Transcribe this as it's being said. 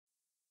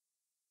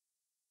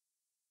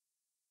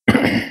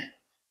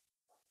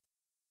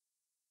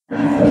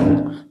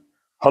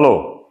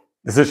Hello,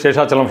 this is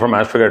Sheshachalam from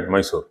Astrogate,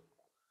 Mysore.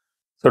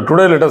 So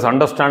today let us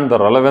understand the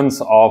relevance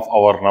of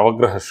our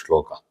Navagraha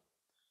Shloka.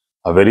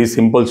 A very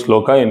simple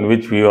shloka in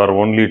which we are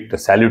only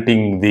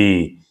saluting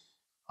the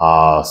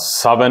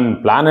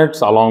 7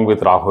 planets along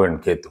with Rahu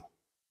and Ketu.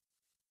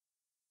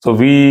 So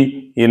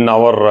we, in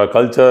our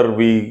culture,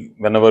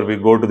 whenever we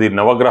go to the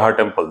Navagraha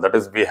temple, that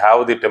is, we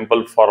have the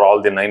temple for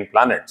all the 9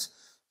 planets.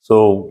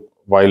 So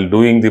while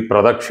doing the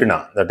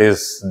pradakshina, that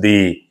is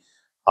the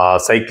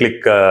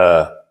cyclic,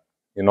 around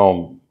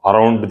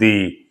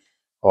the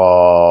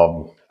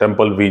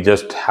temple, we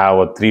just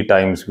have 3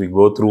 times we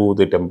go through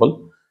the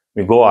temple.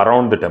 We go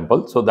around the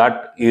temple. So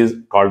that is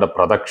called a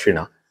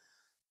pradakshina.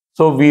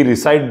 So we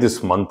recite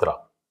this mantra.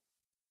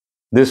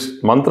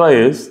 This mantra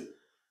is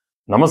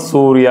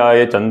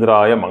Namasurya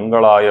Chandraya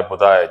Mangalaya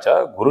Budaya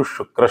Cha Guru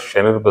Shukra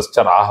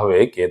Shanirbhascha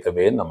Rahave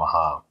Ketave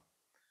Namaha.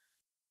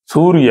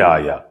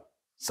 Suryaya,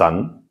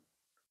 sun;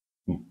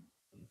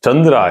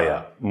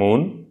 Chandraya,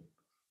 moon;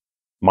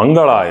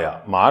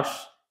 Mangalaya,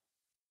 Mars;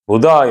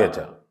 Budaya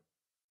Cha,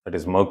 that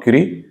is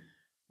Mercury;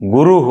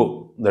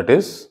 Guruhu, that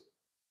is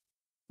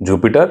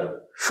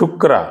Jupiter;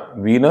 Shukra,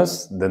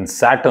 Venus; then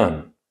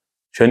Saturn,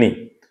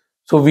 Shani.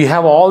 So we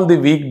have all the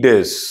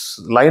weekdays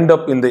lined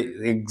up in the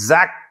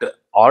exact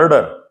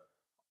order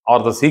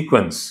or the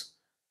sequence,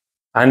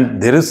 and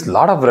there is a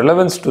lot of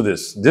relevance to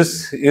this.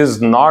 This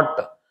is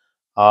not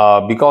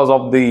because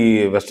of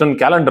the Western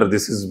calendar.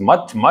 This is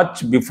much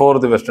before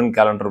the Western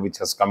calendar which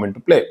has come into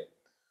play.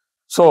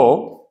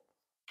 So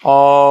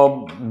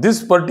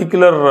this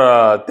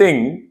particular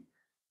thing,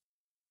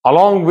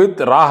 along with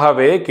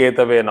Rahave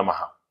Ketave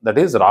Namaha, that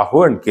is,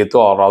 Rahu and Ketu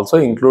are also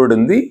included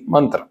in the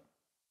mantra.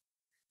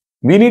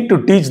 We need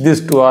to teach this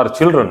to our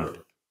children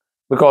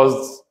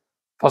because,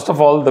 first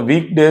of all, the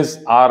weekdays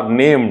are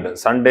named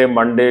Sunday,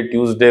 Monday,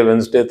 Tuesday,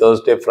 Wednesday,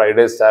 Thursday,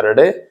 Friday,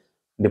 Saturday,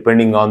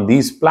 depending on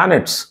these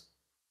planets.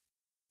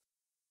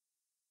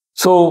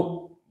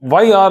 So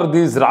why are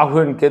these Rahu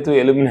and Ketu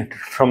eliminated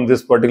from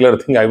this particular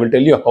thing? I will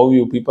tell you how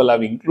you people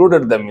have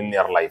included them in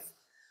your life.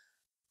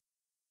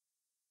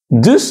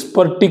 This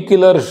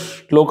particular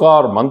shloka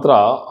or mantra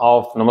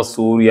of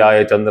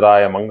Namasuryaya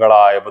Chandraya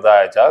Mangalaya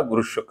Budaya Cha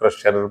Guru Shukra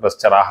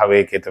Shanirbhascha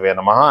Rahave Ketave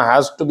Namaha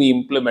has to be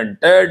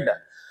implemented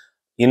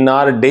in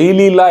our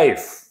daily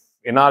life,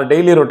 in our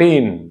daily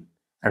routine.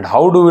 And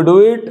how do we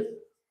do it?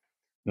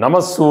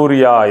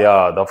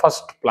 Namasuryaya, the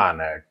first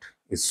planet,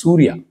 is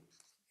Surya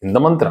in the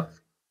mantra.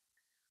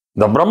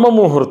 The Brahma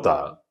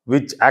Muhurta,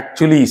 which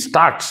actually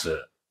starts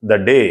the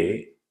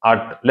day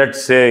at,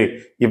 let's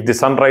say, if the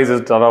sunrise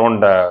is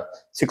around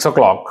 6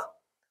 o'clock,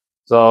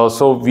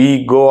 so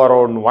we go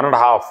around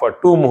 1.5 or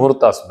 2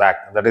 muhurtas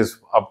back, that is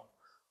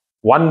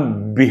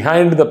one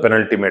behind the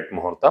penultimate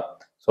muhurta.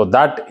 So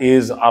that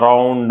is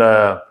around,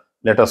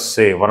 let us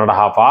say,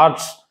 1.5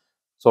 hours.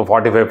 So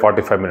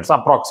 45 minutes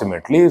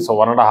approximately. So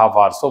 1.5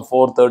 hours. So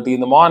 4:30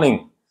 in the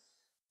morning.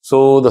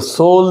 So the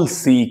soul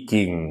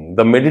seeking,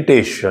 the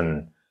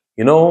meditation,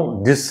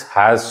 this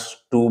has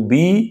to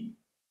be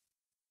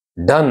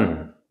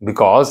done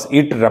because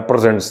it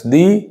represents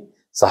the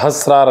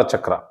Sahasrara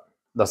Chakra.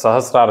 The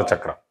Sahasrara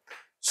Chakra.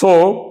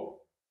 So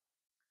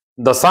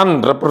the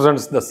sun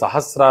represents the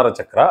Sahasrara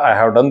Chakra. I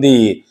have done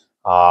the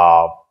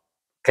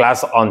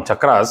class on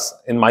chakras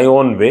in my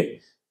own way.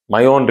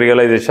 My own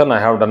realization, I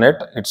have done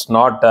it. It's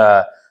not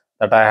that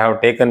I have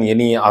taken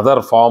any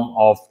other form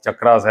of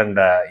chakras and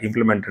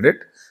implemented it.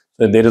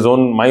 So there is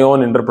my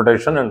own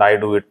interpretation and I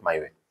do it my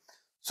way.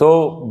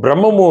 So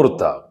Brahma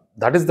Muhurta,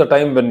 that is the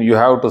time when you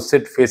have to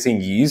sit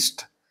facing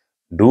east,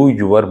 do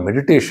your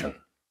meditation.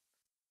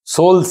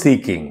 Soul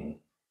seeking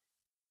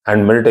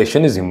and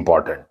meditation is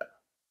important.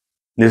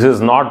 This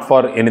is not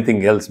for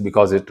anything else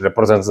because it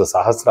represents the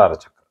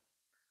Sahasrara Chakra.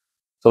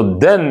 So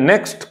then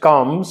next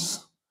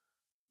comes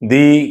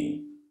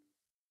the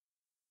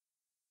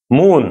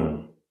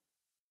moon.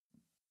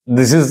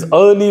 This is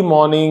early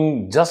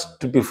morning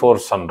just before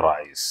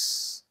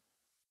sunrise.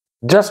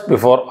 Just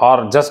before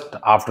or just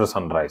after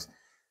sunrise.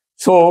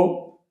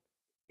 So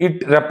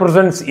it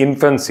represents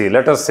infancy.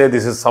 Let us say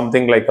this is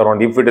something like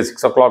around, if it is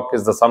 6 o'clock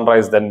is the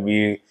sunrise, then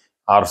we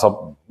are,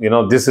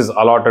 this is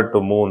allotted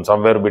to moon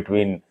somewhere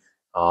between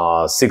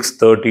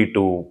 6:30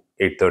 to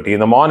 8:30 in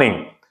the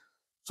morning.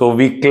 So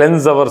we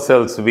cleanse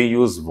ourselves. We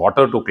use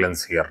water to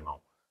cleanse here now.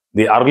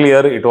 The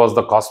earlier it was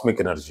the cosmic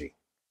energy,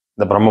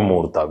 the Brahma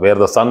Muhurta, where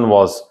the sun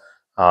was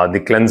the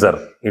cleanser.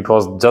 It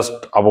was just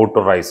about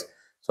to rise.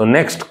 So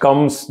next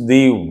comes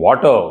the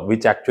water,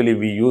 which actually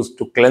we use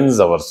to cleanse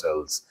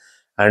ourselves.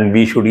 And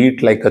we should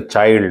eat like a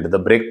child. The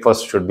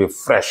breakfast should be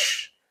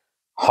fresh,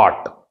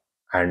 hot,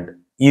 and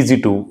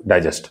easy to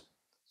digest.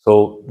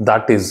 So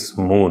that is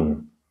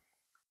moon.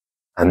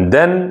 And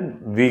then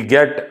we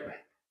get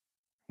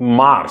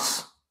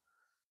Mars.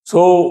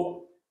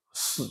 So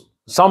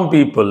some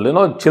people,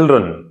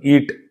 children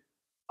eat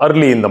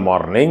early in the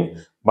morning,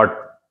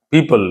 but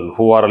people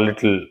who are a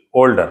little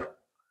older,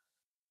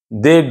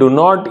 they do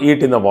not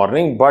eat in the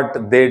morning,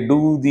 but they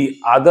do the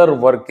other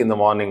work in the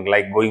morning,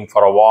 like going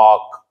for a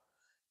walk,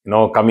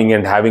 coming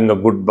and having a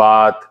good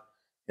bath,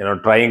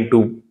 trying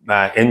to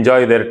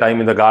enjoy their time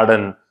in the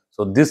garden.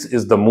 So this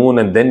is the moon,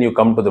 and then you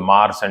come to the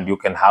Mars and you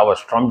can have a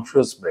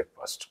scrumptious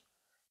breakfast.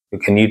 You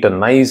can eat a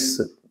nice,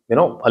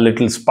 a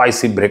little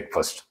spicy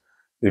breakfast.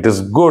 It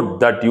is good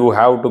that you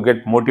have to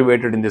get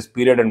motivated in this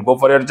period and go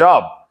for your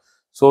job.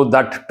 So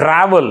that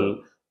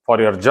travel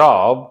for your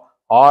job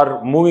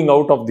or moving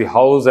out of the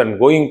house and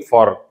going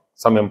for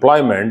some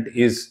employment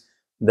is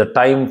the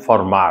time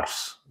for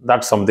Mars.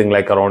 That's something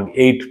like around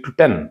 8 to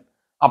 10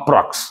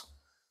 approx.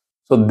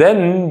 So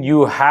then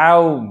you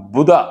have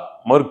Buddha,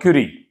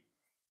 Mercury.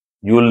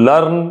 You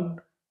learn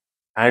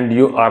and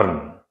you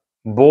earn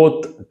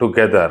both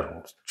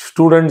together.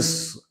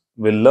 Students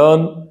will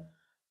learn,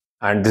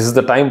 and this is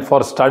the time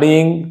for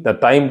studying, the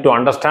time to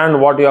understand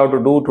what you have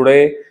to do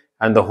today,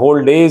 and the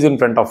whole day is in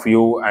front of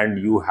you and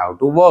you have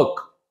to work.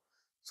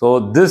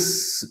 So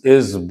this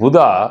is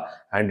Buddha,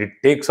 and it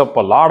takes up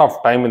a lot of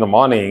time in the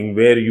morning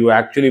where you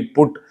actually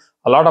put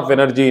a lot of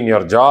energy in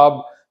your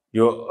job.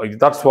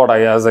 That's what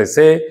as I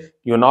say,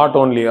 you not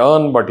only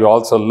earn but you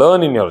also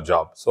learn in your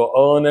job. So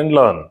earn and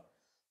learn.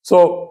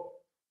 So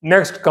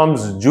next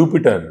comes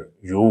Jupiter.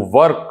 You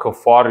work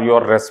for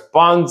your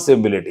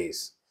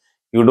responsibilities.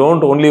 You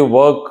don't only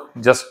work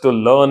just to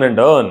learn and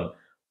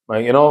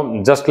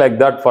earn, just like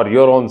that for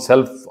your own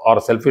self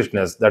or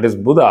selfishness. That is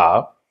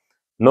Buddha.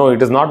 No,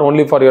 it is not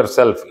only for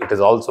yourself, it is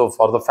also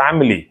for the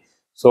family.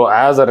 So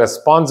as a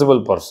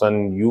responsible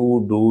person,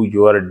 you do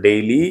your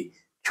daily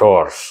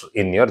chores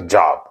in your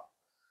job.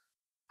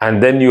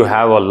 And then you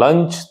have a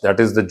lunch, that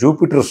is the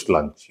Jupiter's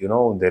lunch.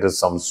 There is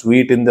some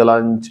sweet in the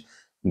lunch,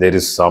 there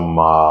is some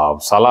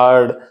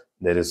salad,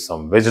 there is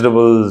some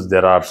vegetables,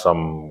 there are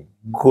some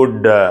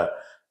good,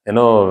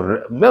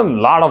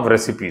 lot of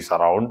recipes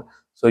around.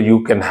 So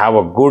you can have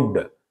a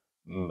good,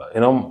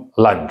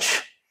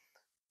 lunch.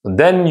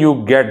 Then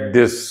you get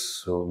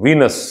this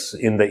Venus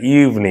in the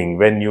evening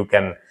when you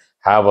can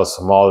have a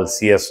small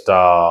siesta,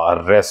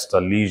 a rest, a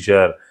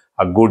leisure,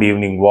 a good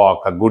evening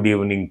walk, a good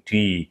evening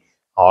tea,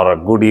 or a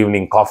good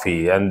evening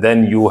coffee. And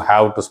then you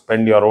have to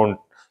spend your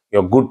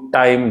good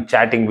time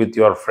chatting with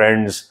your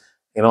friends,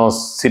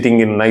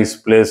 sitting in nice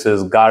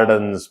places,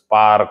 gardens,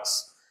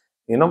 parks.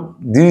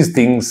 These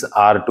things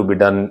are to be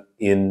done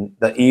in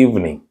the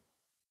evening.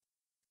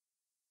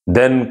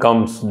 Then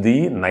comes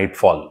the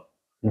nightfall.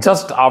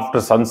 Just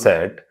after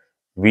sunset,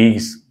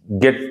 we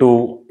get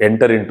to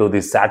enter into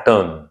the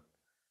Saturn.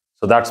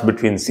 So that's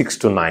between 6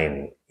 to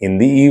 9 in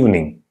the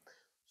evening.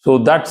 So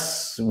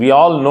we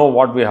all know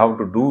what we have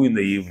to do in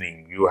the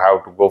evening. You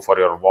have to go for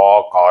your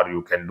walk, or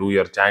you can do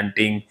your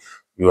chanting.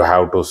 You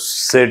have to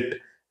sit,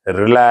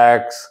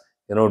 relax,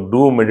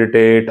 do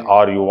meditate,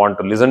 or you want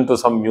to listen to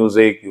some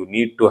music. You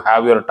need to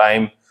have your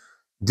time.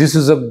 This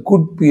is a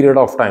good period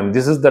of time.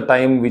 This is the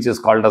time which is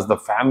called as the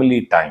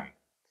family time.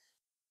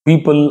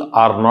 People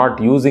are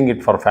not using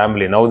it for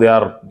family. Now they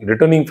are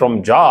returning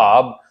from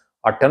job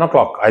at 10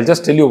 o'clock. I'll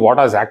just tell you what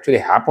has actually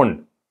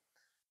happened.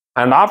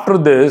 And after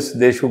this,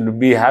 they should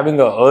be having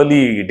an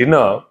early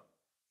dinner,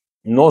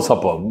 no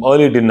supper,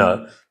 early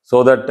dinner,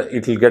 so that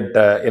it will get,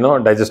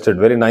 digested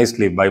very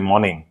nicely by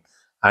morning.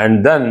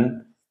 And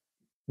then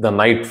the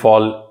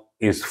nightfall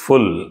is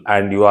full,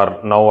 and you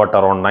are now at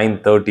around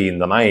 9:30 in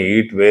the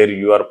night, where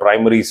your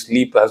primary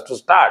sleep has to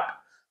start.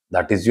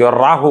 That is your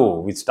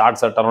Rahu, which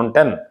starts at around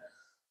 10.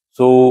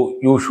 So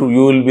you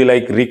will be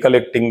like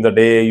recollecting the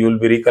day, you will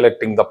be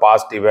recollecting the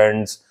past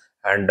events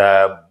and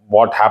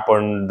what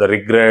happened, the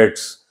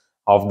regrets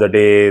of the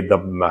day,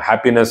 the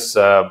happiness,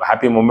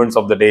 happy moments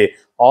of the day.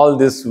 All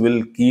this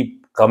will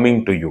keep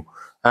coming to you.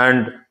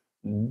 And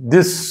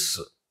this,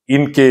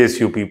 in case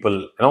you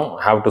people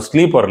have to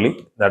sleep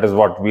early, that is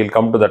what we'll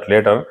come to that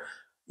later.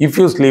 If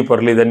you sleep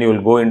early, then you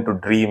will go into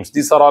dreams.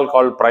 These are all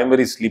called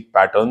primary sleep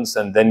patterns,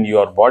 and then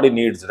your body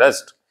needs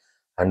rest.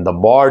 And the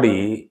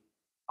body,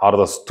 or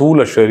the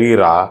Stula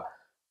Sharira,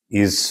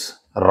 is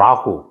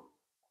Rahu.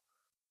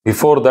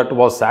 Before that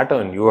was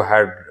Saturn. You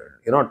had,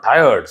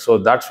 tired. So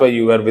that's why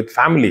you were with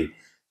family.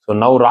 So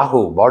now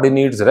Rahu, body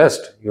needs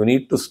rest. You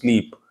need to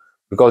sleep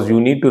because you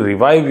need to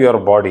revive your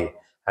body.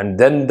 And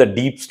then the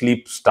deep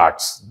sleep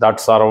starts.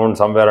 That's around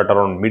somewhere at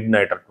around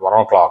midnight at 1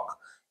 o'clock.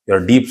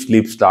 Your deep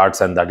sleep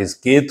starts, and that is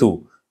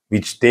Ketu,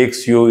 which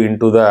takes you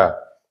into the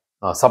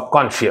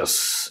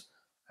subconscious.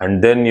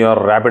 And then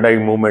your rapid eye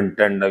movement,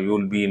 and you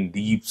will be in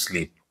deep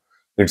sleep.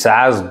 It's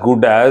as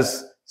good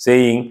as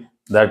saying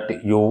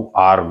that you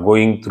are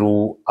going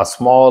through a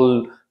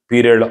small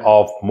period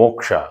of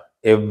moksha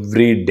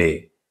every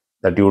day,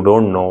 that you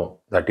don't know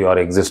that you are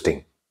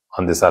existing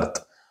on this earth.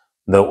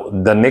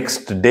 The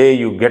next day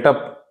you get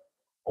up,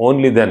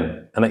 only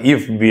then, and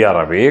if we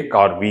are awake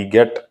or we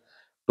get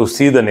to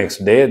see the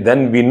next day,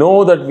 then we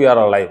know that we are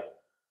alive.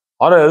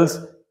 Or else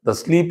the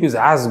sleep is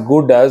as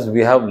good as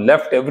we have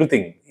left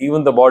everything,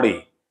 even the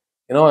body,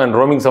 and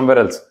roaming somewhere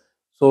else.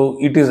 So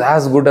it is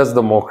as good as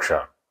the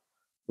moksha.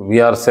 We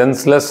are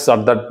senseless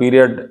at that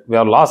period. We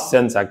have lost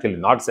sense, actually,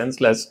 not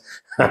senseless.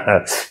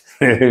 I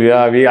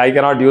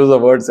cannot use the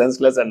word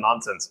senseless and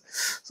nonsense.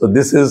 So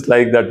this is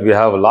like that we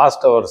have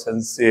lost our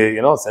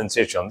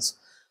sensations.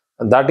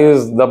 that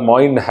is, the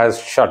mind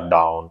has shut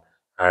down,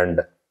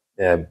 and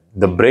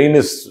the brain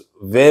is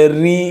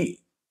very,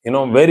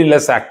 very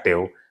less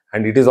active,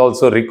 and it is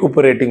also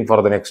recuperating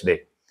for the next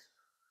day.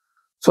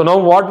 So now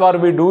what are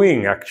we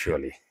doing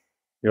actually?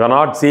 You are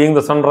not seeing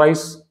the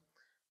sunrise.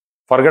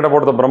 Forget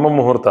about the Brahma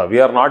Muhurta. We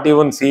are not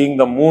even seeing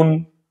the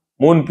moon.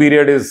 Moon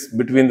period is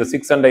between the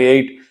 6 and the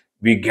 8.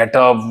 We get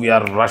up, we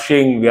are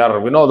rushing,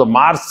 the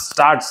Mars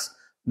starts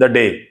the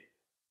day.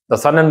 The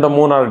sun and the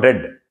moon are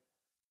dead.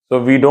 So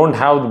we don't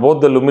have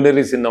both the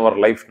luminaries in our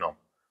life now.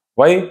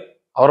 Why?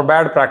 Our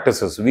bad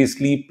practices. We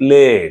sleep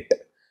late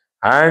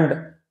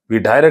and we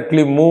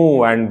directly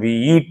move and we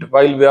eat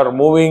while we are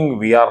moving.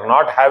 We are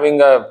not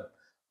having a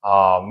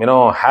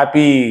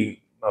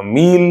happy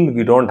meal.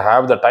 We don't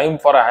have the time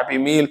for a happy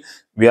meal.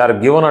 We are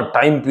given a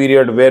time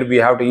period where we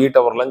have to eat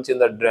our lunch in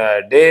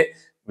the day.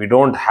 We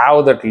don't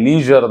have that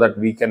leisure that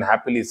we can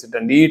happily sit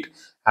and eat.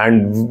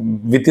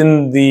 And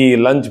within the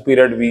lunch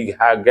period, we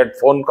get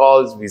phone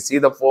calls. We see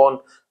the phone.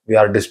 We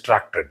are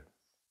distracted.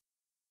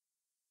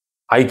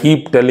 I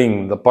keep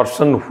telling, the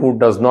person who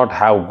does not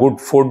have good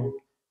food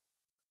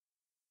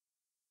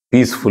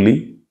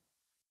peacefully,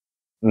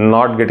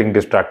 not getting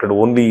distracted,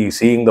 only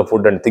seeing the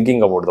food and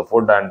thinking about the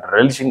food and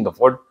relishing the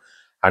food,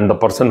 and the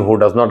person who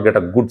does not get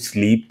a good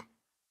sleep,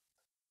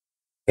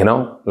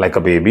 like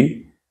a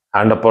baby,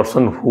 and a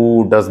person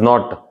who does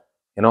not,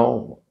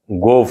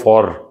 go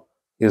for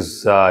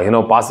his,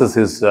 passes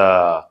his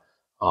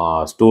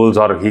stools,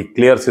 or he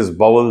clears his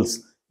bowels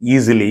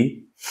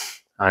easily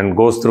and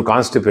goes through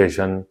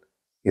constipation,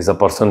 is a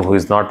person who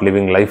is not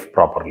living life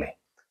properly.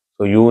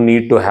 So you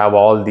need to have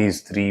all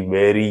these three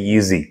very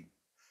easy.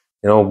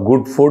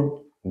 Good food,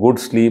 good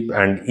sleep,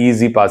 and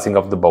easy passing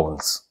of the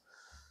bowels.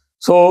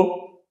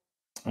 So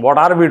what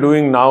are we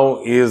doing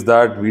now is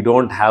that we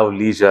don't have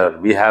leisure.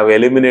 We have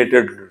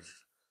eliminated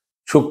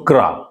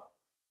Shukra.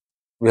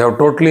 We have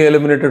totally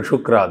eliminated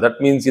Shukra.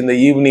 That means in the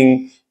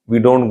evening, we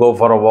don't go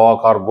for a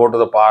walk or go to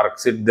the park,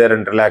 sit there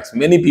and relax.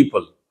 Many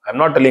people, I'm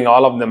not telling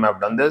all of them have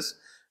done this.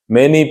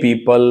 Many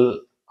people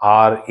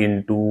are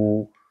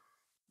into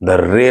the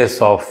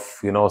race of,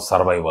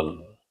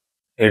 survival.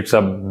 It's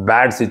a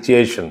bad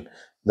situation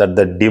that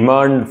the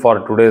demand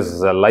for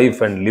today's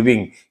life and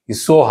living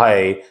is so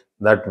high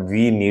that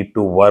we need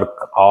to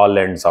work all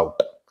ends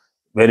out.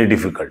 Very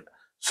difficult.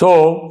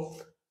 So,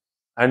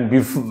 and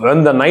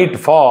when the night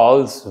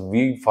falls,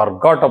 we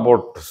forgot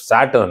about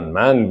Saturn,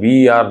 man.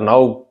 We are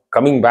now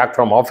coming back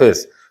from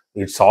office.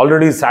 It's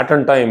already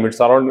Saturn time. It's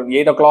around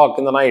 8 o'clock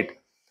in the night.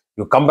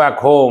 You come back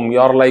home,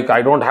 you're like,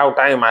 I don't have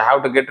time. I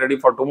have to get ready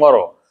for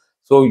tomorrow.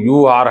 So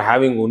you are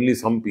having only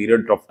some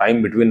period of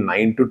time between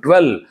 9 to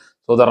 12.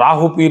 So the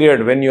Rahu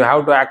period, when you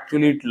have to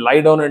actually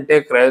lie down and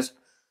take rest,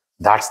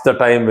 that's the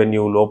time when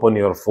you will open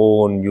your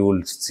phone, you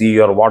will see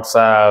your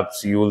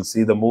WhatsApps, you will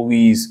see the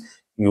movies,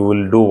 you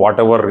will do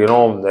whatever,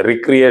 the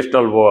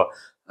recreational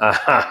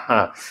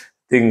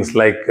things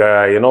like,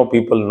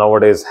 people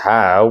nowadays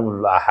have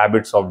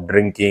habits of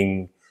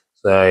drinking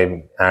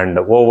and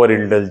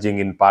overindulging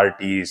in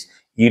parties,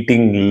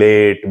 eating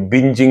late,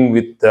 binging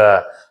with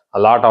a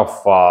lot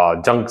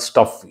of junk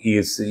stuff,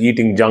 is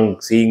eating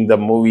junk, seeing the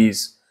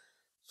movies.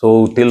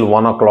 So till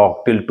 1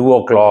 o'clock, till 2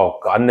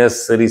 o'clock,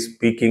 unnecessary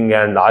speaking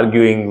and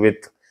arguing with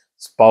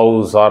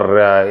spouse or,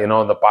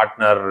 the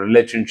partner,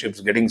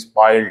 relationships getting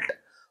spoiled.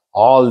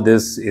 All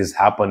this is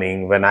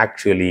happening when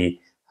actually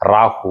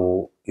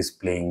Rahu is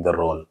playing the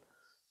role.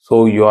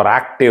 So you are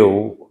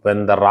active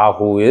when the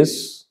Rahu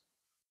is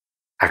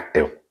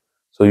active.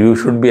 So you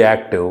should be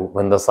active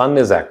when the sun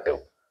is active,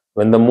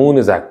 when the moon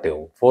is active,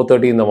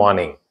 4:30 in the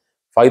morning,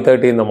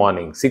 5:30 in the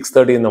morning,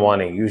 6:30 in the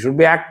morning. You should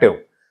be active.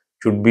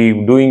 Should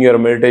be doing your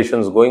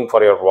meditations, going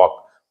for your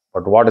walk.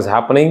 But what is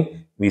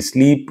happening? We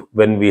sleep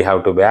when we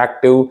have to be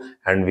active,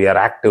 and we are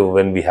active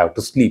when we have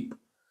to sleep.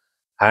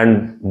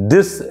 And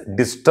this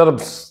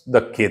disturbs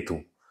the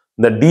Ketu.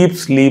 The deep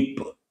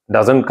sleep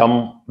doesn't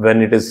come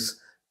when it is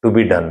to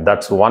be done.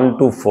 That's 1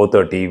 to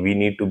 4:30. We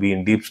need to be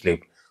in deep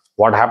sleep.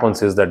 What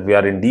happens is that we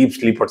are in deep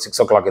sleep at 6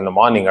 o'clock in the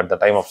morning at the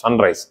time of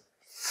sunrise.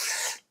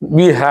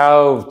 We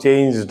have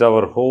changed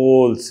our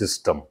whole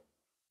system.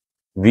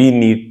 We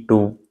need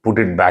to put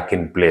it back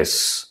in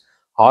place,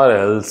 or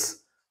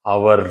else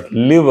our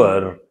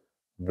liver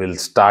will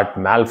start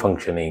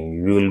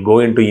malfunctioning. We will go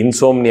into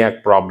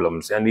insomniac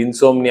problems, and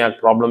insomniac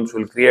problems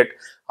will create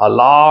a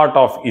lot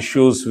of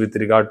issues with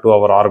regard to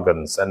our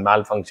organs and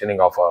malfunctioning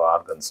of our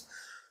organs.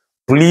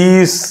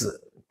 Please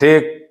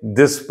take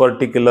this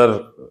particular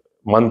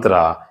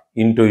mantra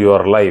into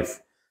your life.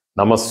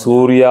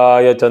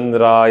 Namasuryaya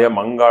Chandraya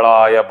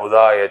Mangalaya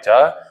Budaya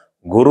Cha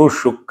Guru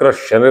Shukra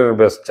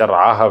Shanirbhascha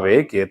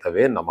Rahave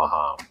Ketave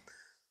Namaha.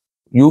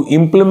 You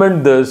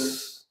implement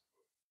this,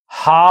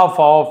 half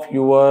of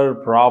your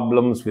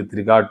problems with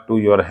regard to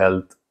your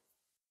health,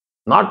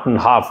 not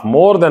half,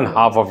 more than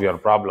half of your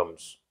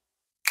problems,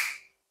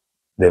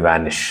 they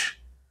vanish.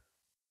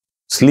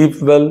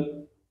 Sleep well,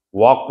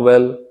 walk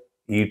well,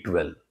 eat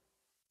well.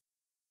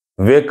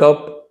 Wake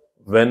up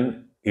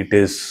when it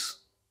is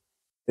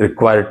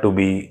required to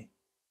be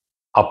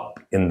up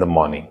in the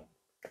morning.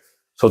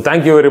 So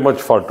thank you very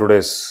much for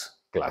today's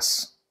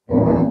class.